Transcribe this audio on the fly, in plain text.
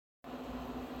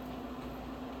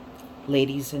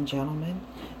ladies and gentlemen.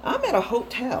 I'm at a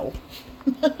hotel.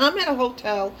 I'm at a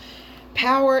hotel.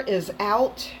 Power is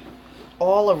out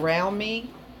all around me.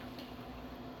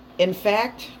 In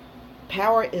fact,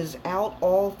 power is out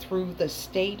all through the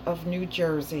state of New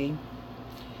Jersey.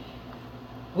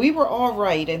 We were all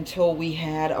right until we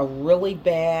had a really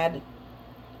bad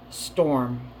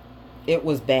storm. It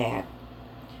was bad.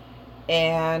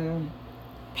 And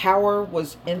power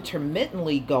was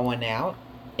intermittently going out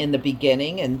in the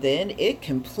beginning, and then it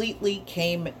completely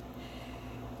came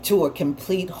to a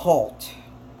complete halt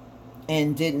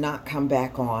and did not come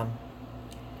back on.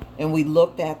 And we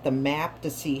looked at the map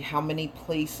to see how many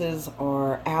places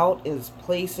are out. Is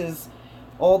places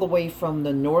all the way from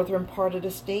the northern part of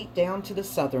the state down to the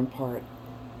southern part,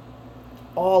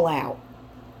 all out.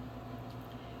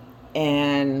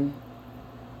 And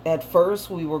at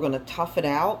first we were going to tough it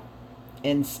out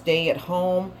and stay at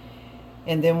home.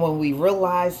 And then when we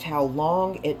realized how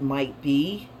long it might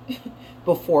be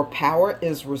before power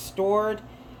is restored,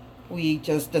 we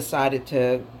just decided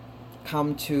to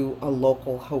come to a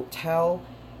local hotel.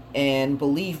 And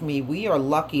believe me, we are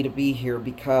lucky to be here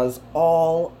because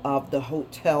all of the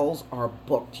hotels are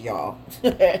booked, y'all.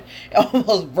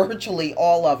 Almost virtually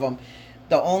all of them.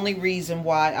 The only reason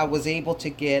why I was able to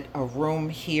get a room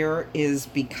here is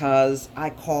because I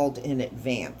called in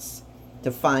advance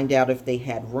to find out if they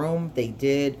had room. They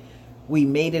did. We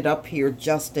made it up here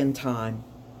just in time.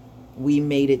 We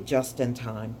made it just in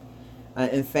time.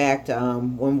 In fact,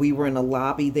 when we were in the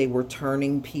lobby, they were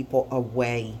turning people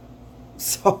away.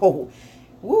 So,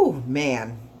 woo,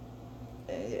 man.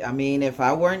 I mean, if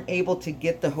I weren't able to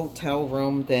get the hotel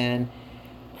room, then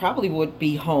probably would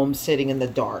be home sitting in the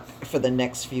dark for the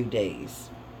next few days.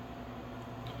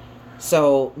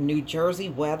 So, New Jersey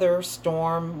weather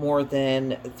storm, more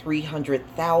than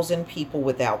 300,000 people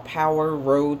without power,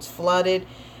 roads flooded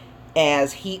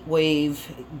as heat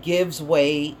wave gives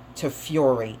way to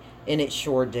fury. And it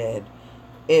sure did.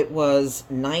 It was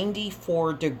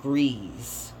 94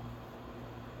 degrees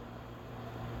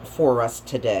for us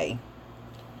today.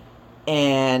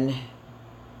 And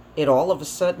it all of a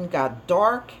sudden got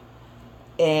dark,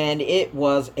 and it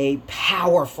was a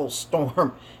powerful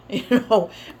storm.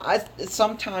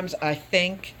 Sometimes I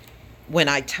think when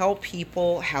I tell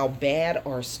people how bad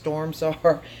our storms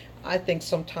are, I think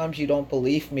sometimes you don't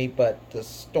believe me, but the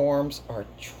storms are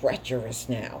treacherous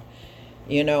now.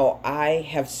 I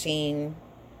have seen,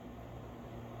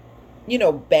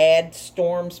 bad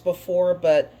storms before,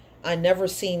 but I never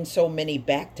seen so many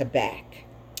back to back.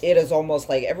 It is almost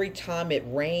like every time it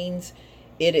rains,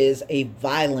 it is a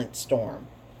violent storm.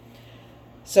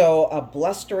 So a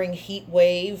blustering heat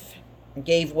wave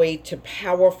gave way to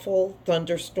powerful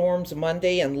thunderstorms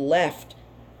Monday and left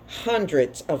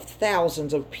hundreds of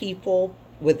thousands of people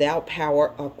without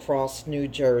power across New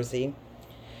Jersey.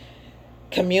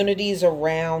 Communities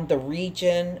around the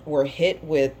region were hit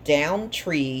with downed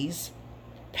trees,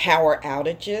 power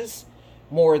outages.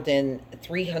 More than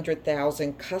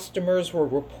 300,000 customers were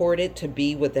reported to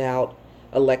be without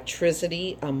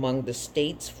electricity among the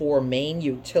state's four main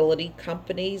utility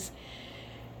companies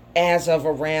as of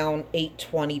around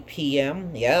 8:20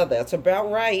 p.m. Yeah, that's about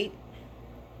right.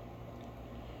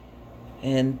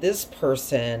 And this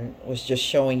person was just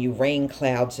showing you rain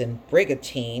clouds in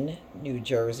Brigantine, New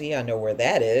Jersey. I know where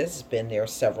that is. Been there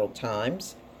several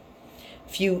times.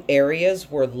 Few areas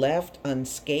were left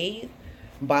unscathed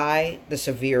by the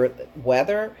severe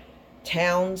weather.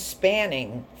 Towns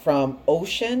spanning from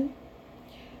Ocean,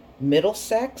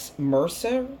 Middlesex,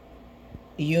 Mercer,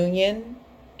 Union,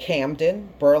 Camden,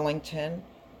 Burlington,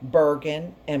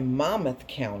 Bergen, and Monmouth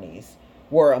counties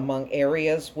were among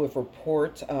areas with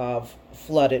reports of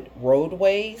flooded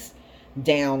roadways,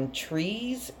 downed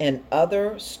trees, and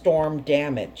other storm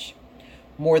damage.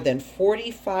 More than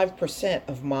 45%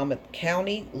 of Monmouth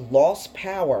County lost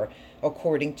power,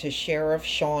 according to Sheriff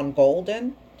Sean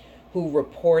Golden, who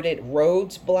reported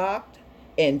roads blocked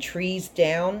and trees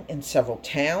down in several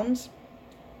towns.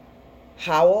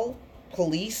 Howell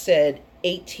police said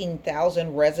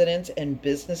 18,000 residents and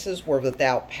businesses were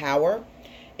without power,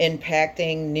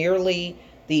 impacting nearly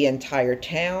the entire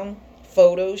town.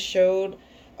 Photos showed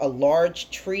a large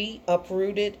tree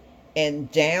uprooted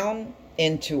and down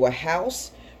into a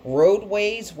house.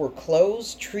 Roadways were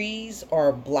closed. Trees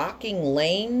are blocking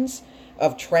lanes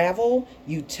of travel.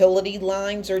 Utility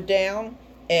lines are down,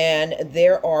 and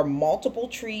there are multiple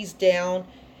trees down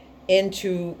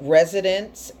into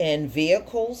residents and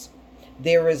vehicles.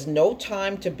 There is no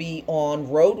time to be on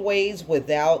roadways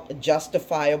without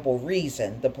justifiable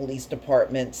reason, the police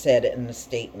department said in a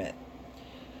statement.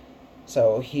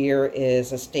 So here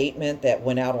is a statement that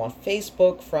went out on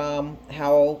Facebook from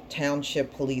Howell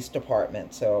Township Police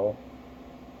Department. So,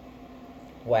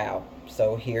 wow.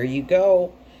 So here you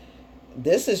go.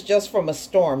 This is just from a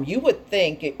storm. You would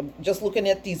think, just looking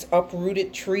at these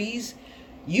uprooted trees,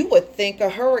 you would think a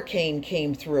hurricane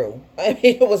came through. I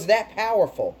mean, it was that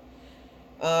powerful.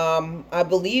 I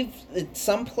believe in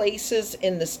some places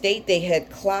in the state they had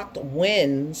clocked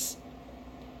winds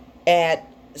at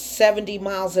 70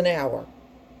 miles an hour.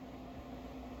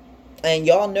 And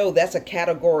y'all know that's a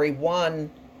category 1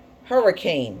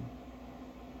 hurricane.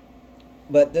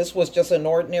 But this was just an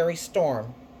ordinary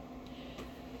storm.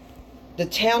 The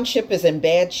township is in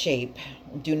bad shape.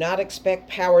 Do not expect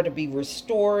power to be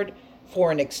restored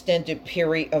for an extended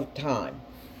period of time.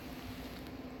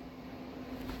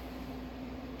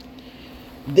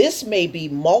 This may be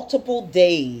multiple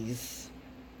days.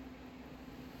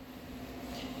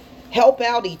 Help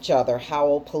out each other,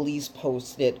 Howell Police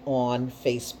posted on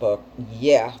Facebook.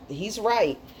 Yeah, he's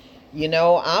right. You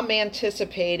know, I'm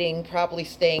anticipating probably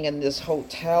staying in this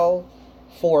hotel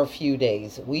for a few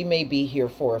days. We may be here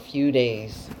for a few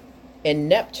days. In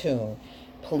Neptune,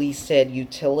 police said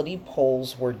utility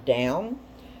poles were down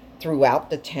throughout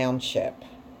the township.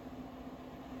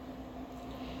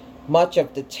 Much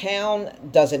of the town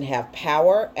doesn't have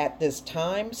power at this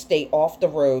time. Stay off the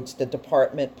roads, the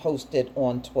department posted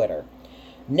on Twitter.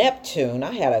 Neptune,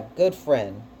 I had a good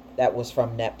friend that was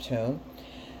from Neptune.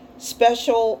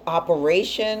 Special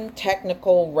Operation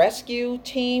Technical Rescue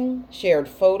Team shared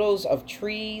photos of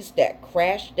trees that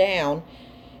crashed down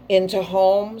into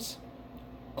homes,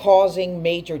 causing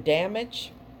major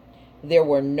damage. There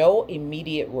were no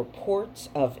immediate reports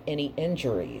of any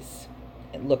injuries.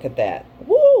 And look at that.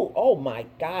 Woo! Oh my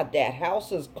God, that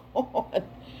house is gone.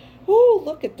 Woo,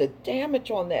 look at the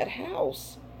damage on that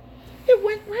house. It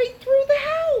went right through the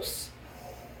house.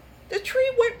 The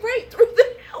tree went right through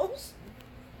the house.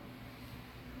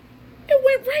 It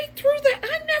went right through the...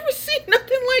 I've never seen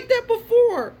nothing like that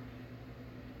before.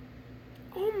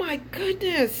 Oh my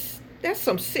goodness. That's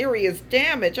some serious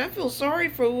damage. I feel sorry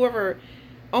for whoever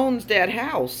owns that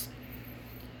house.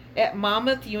 At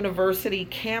Monmouth University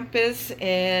campus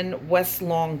in West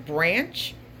Long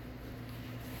Branch.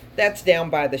 That's down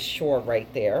by the shore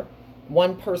right there.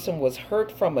 One person was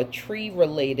hurt from a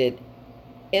tree-related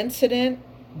incident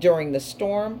during the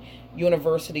storm.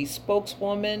 University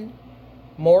spokeswoman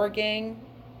Morgan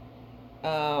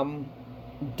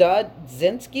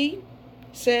Dudzinski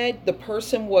said the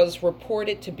person was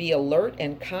reported to be alert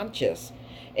and conscious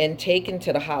and taken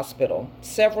to the hospital.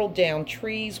 Several downed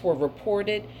trees were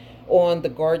reported on the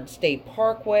Garden State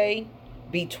Parkway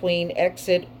between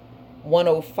exit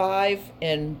 105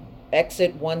 and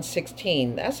exit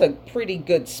 116. That's a pretty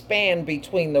good span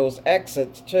between those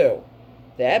exits too.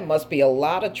 That must be a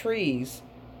lot of trees.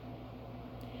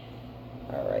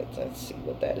 All right, let's see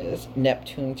what that is.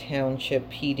 Neptune Township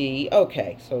PD.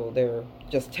 Okay, so they're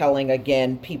just telling,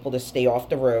 again, people to stay off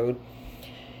the road.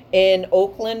 In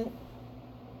Oakland,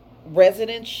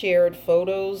 residents shared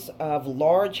photos of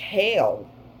large hail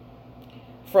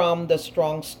from the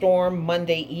strong storm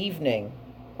Monday evening.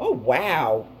 Oh,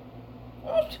 wow.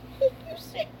 Oh, you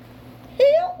see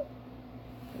hail?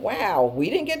 Wow, we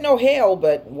didn't get no hail,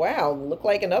 but wow, looked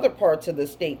like in other parts of the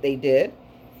state they did.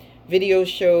 Videos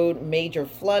showed major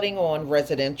flooding on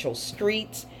residential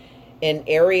streets in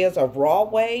areas of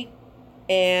Rahway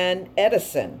and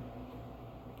Edison.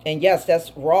 And yes,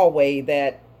 that's Rahway,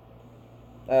 that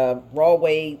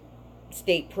Rahway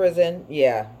State Prison.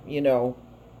 Yeah, you know.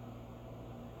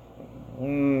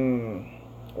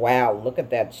 Wow, look at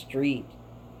that street.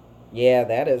 Yeah,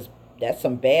 that's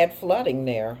some bad flooding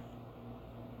there.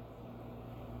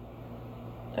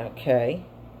 Okay.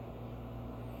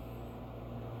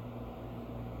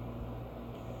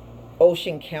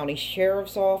 Ocean County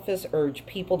Sheriff's Office urged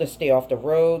people to stay off the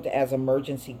road as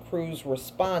emergency crews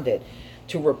responded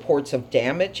to reports of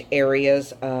damage.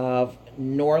 Areas of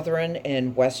northern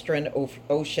and western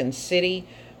Ocean City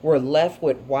were left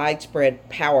with widespread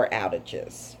power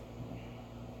outages.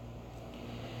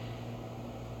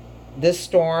 This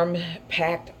storm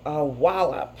packed a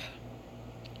wallop.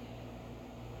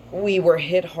 We were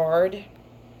hit hard.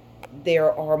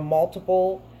 There are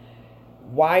multiple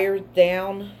wired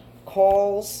down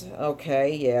calls.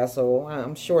 Okay, yeah, so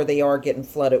I'm sure they are getting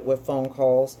flooded with phone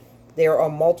calls. There are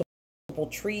multiple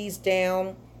trees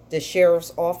down, the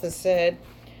sheriff's office said.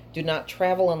 Do not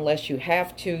travel unless you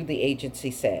have to, the agency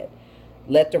said.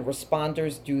 Let the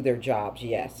responders do their jobs.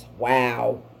 Yes.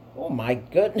 Wow. Oh my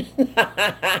goodness.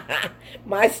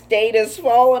 My state is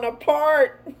falling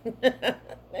apart.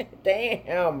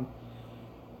 Damn.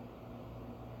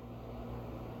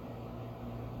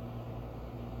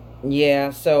 Yeah,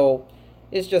 so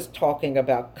it's just talking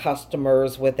about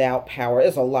customers without power.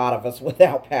 There's a lot of us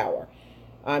without power.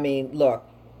 I mean, look,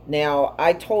 now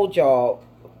I told y'all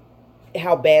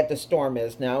how bad the storm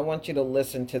is. Now I want you to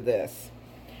listen to this.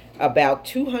 About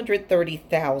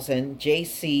 230,000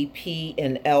 JCP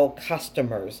and L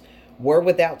customers were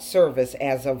without service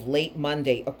as of late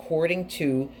Monday, according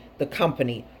to the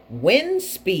company. Wind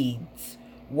speeds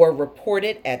were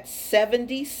reported at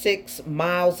 76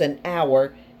 miles an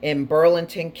hour in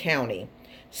Burlington County,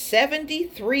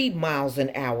 73 miles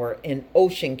an hour in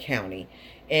Ocean County,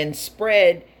 and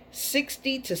spread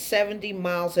 60 to 70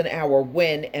 miles an hour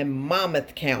wind in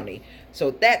Monmouth County. So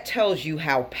that tells you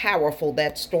how powerful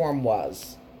that storm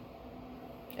was.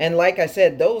 And like I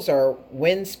said, those are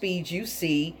wind speeds you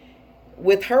see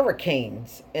with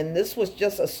hurricanes. And this was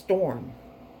just a storm.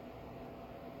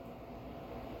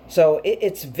 So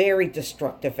it's very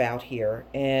destructive out here.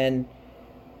 And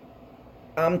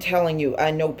I'm telling you,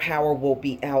 I know power will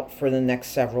be out for the next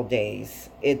several days.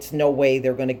 It's no way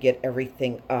they're going to get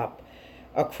everything up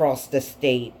across the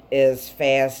state as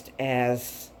fast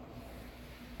as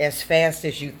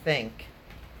you think.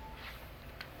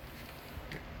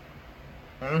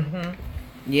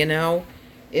 You know,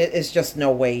 it's just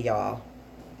no way, y'all.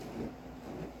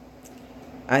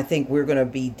 I think we're going to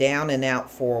be down and out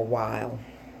for a while.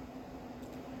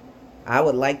 I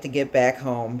would like to get back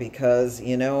home because,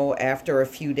 after a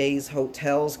few days,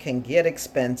 hotels can get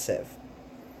expensive.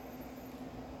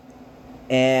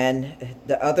 And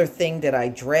the other thing that I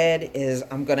dread is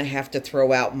I'm going to have to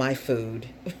throw out my food.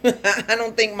 I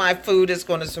don't think my food is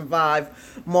going to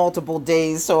survive multiple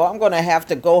days. So I'm going to have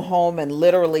to go home and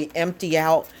literally empty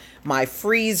out my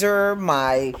freezer,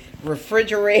 my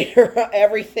refrigerator.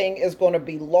 Everything is going to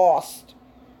be lost.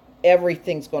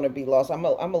 Everything's going to be lost. I'm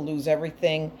going to lose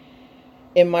everything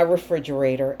in my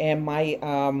refrigerator and my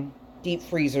deep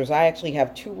freezers. I actually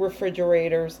have 2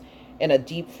 refrigerators and a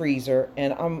deep freezer,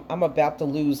 and I'm about to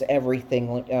lose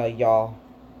everything, y'all.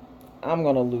 I'm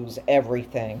gonna lose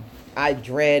everything. I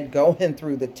dread going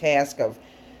through the task of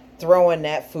throwing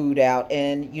that food out.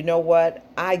 And you know what?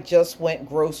 I just went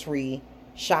grocery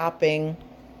shopping.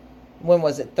 When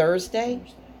was it? Thursday.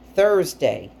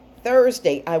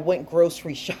 Thursday, I went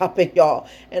grocery shopping, y'all,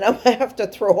 and I'm gonna have to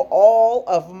throw all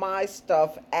of my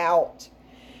stuff out.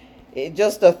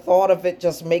 The thought of it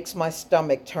just makes my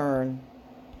stomach turn.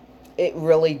 It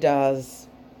really does.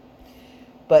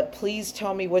 But please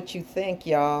tell me what you think,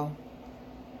 y'all.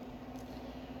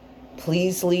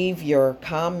 Please leave your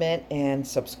comment and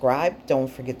subscribe. Don't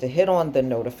forget to hit on the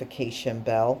notification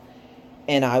bell.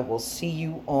 And I will see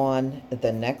you on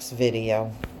the next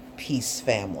video. Peace,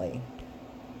 family.